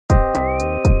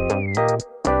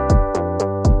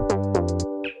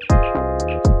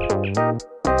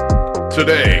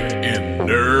Today in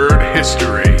Nerd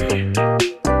History.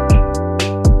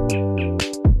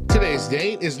 Today's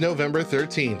date is November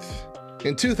 13th.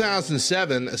 In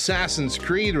 2007, Assassin's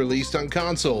Creed released on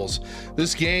consoles.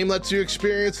 This game lets you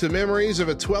experience the memories of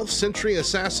a 12th century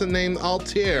assassin named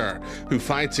Altair, who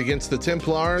fights against the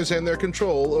Templars and their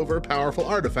control over powerful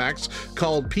artifacts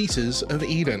called Pieces of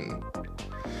Eden.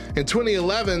 In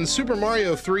 2011, Super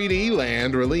Mario 3D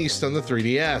Land released on the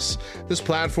 3DS. This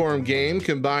platform game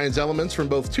combines elements from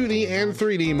both 2D and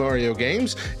 3D Mario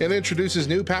games and introduces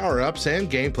new power-ups and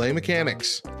gameplay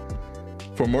mechanics.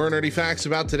 For more nerdy facts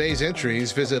about today's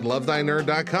entries, visit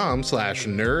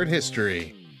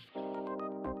lovethynerd.com/nerdhistory.